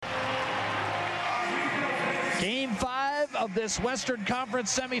of this Western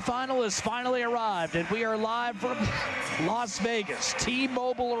Conference semifinal has finally arrived, and we are live from Las Vegas,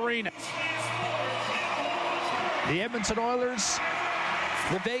 T-Mobile Arena. The Edmonton Oilers,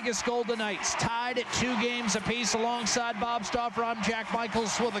 the Vegas Golden Knights, tied at 2 games apiece. Alongside Bob Stauffer, I'm Jack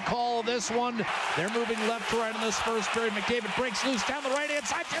Michaels with a call of this one. They're moving left to right in this first period. McDavid breaks loose down the right-hand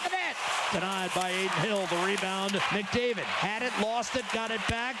side to the net. Denied by Adin Hill. The rebound. McDavid had it, lost it, got it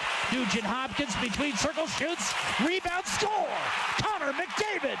back. Nugent Hopkins between circles, shoots, rebound, score! Connor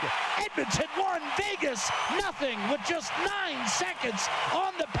McDavid. Edmonton 1, Vegas nothing with just 9 seconds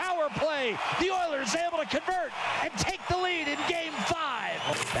on the power play. The Oilers able to convert and take the lead in Game 5.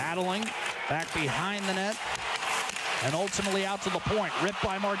 Battling back behind the net and ultimately out to the point. Ripped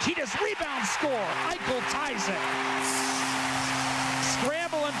by Martinez. Rebound, score. Eichel ties it.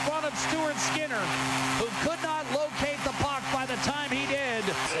 Scramble in front of Stuart Skinner, who could not locate the puck by the time he did.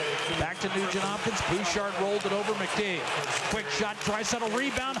 Back to Nugent Hopkins. Bouchard rolled it over McDavid. Quick shot. Draisaitl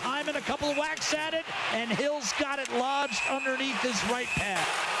rebound. Hyman a couple of whacks at it, and Hill's got it lodged underneath his right pad.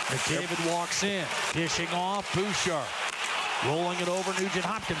 McDavid walks in, dishing off Bouchard. Rolling it over, Nugent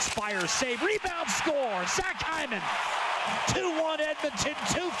Hopkins fires, save, rebound, score. Zach Hyman. 2-1 Edmonton,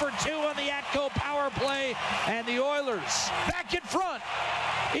 2 for 2 on the Atco power play, and the Oilers back in front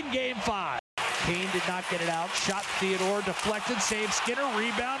in Game 5. Kane did not get it out. Shot Theodore, deflected, save Skinner,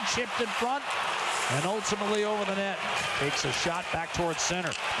 rebound, chipped in front, and ultimately over the net. Takes a shot back towards center.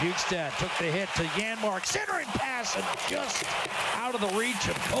 Bjugstad took the hit to Janmark. Centering pass and just out of the reach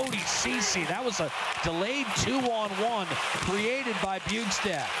of Cody Ceci. That was a delayed 2-on-1 created by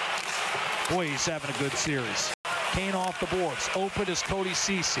Bjugstad. Boy, he's having a good series. Kane off the boards. Open is Cody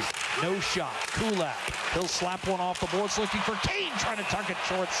Ceci. No shot. Kulak. He'll slap one off the boards looking for Kane, trying to tuck it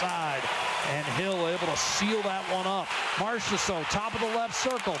short side. And Hill able to seal that one up. Marchessault, top of the left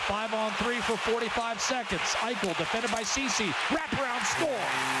circle. 5-on-3 for 45 seconds. Eichel defended by Ceci. Wraparound score.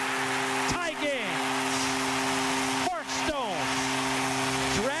 Tie game. Mark Stone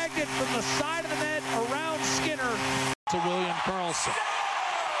dragged it from the side of the net around Skinner to William Karlsson.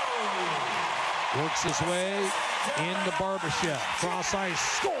 Works his way into Barbashev. Cross ice,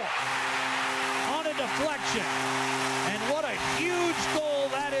 score! On a deflection. And what a huge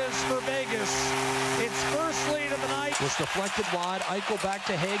goal that is for Vegas. Its first lead of the night. Was deflected wide. Eichel back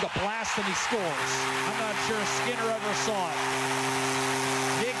to Haig. A blast and he scores. I'm not sure Skinner ever saw it.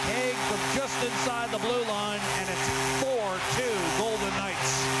 Nick Haig from just inside the blue line, and it's 4-2 Golden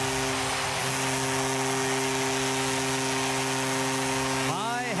Knights.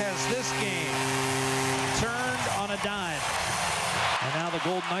 My has this game turned on a dime. And now the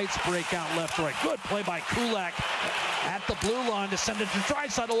Golden Knights break out left-right. Good play by Kulak at the blue line to send it to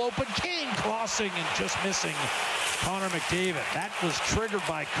Draisaitl. Open. Kane crossing and just missing Connor McDavid. That was triggered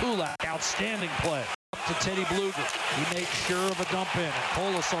by Kulak. Outstanding play. Up to Teddy Blueger. He makes sure of a dump in. And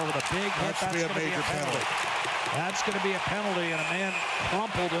Kolesar with a big hit. That's going to be a penalty. That's going to be a penalty, and a man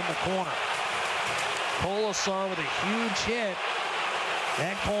crumpled in the corner. Kolesar with a huge hit.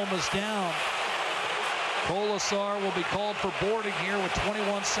 Ekholm is down. Kolesar will be called for boarding here with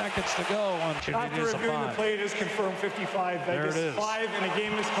 21 seconds to go. After reviewing the play, it is confirmed 55 Vegas 5 in a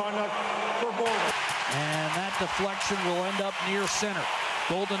game misconduct for boarding. And that deflection will end up near center.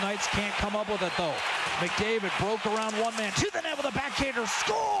 Golden Knights can't come up with it though. McDavid broke around one man to the net with a backhander.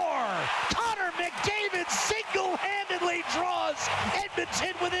 Score! Connor McDavid single-handedly draws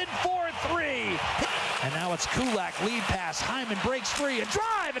Edmonton within 4-3. And now it's Kulak, lead pass. Hyman breaks free. A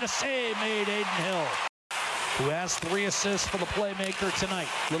drive and a save made. Adin Hill, who has 3 assists for the playmaker tonight.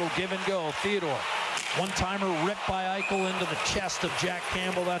 Little give and go. Theodore. One-timer ripped by Eichel into the chest of Jack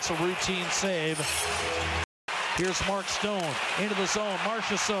Campbell. That's a routine save. Here's Mark Stone into the zone.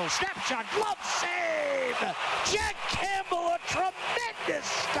 Marchessault, snapshot, glove save! Jack Campbell, a tremendous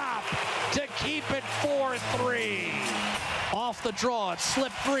stop to keep it 4-3. Off the draw, it's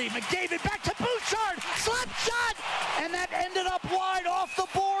slipped free. McDavid back to Bouchard, slap shot! And that ended up wide off the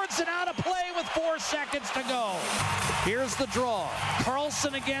boards and out of play with 4 seconds to go. Here's the draw.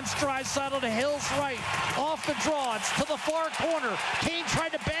 Karlsson against Draisaitl to Hill's right. Off the draw, it's to the far corner. Kane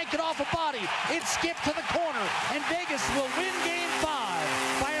tried to bank it off a body. It skipped to the corner, and Vegas will win Game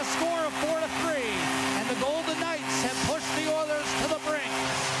 5 by a score of 4-3. And the Golden Knights have pushed the Oilers to the brink.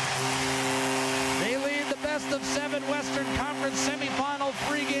 They lead the best-of-7 Western Conference semifinal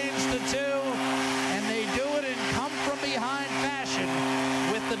 3-2, and they do it in come-from-behind fashion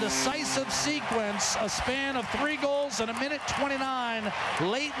with the decisive sequence, a span of 3 goals in 1:29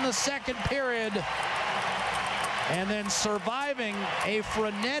 late in the second period, and then surviving a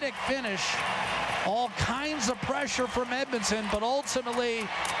frenetic finish all kinds of pressure from Edmonton, but ultimately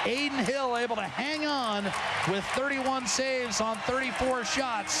Adin Hill able to hang on with 31 saves on 34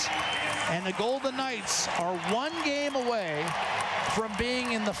 shots. And the Golden Knights are one game away from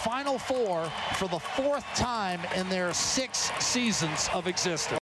being in the Final Four for the 4th time in their 6 seasons of existence.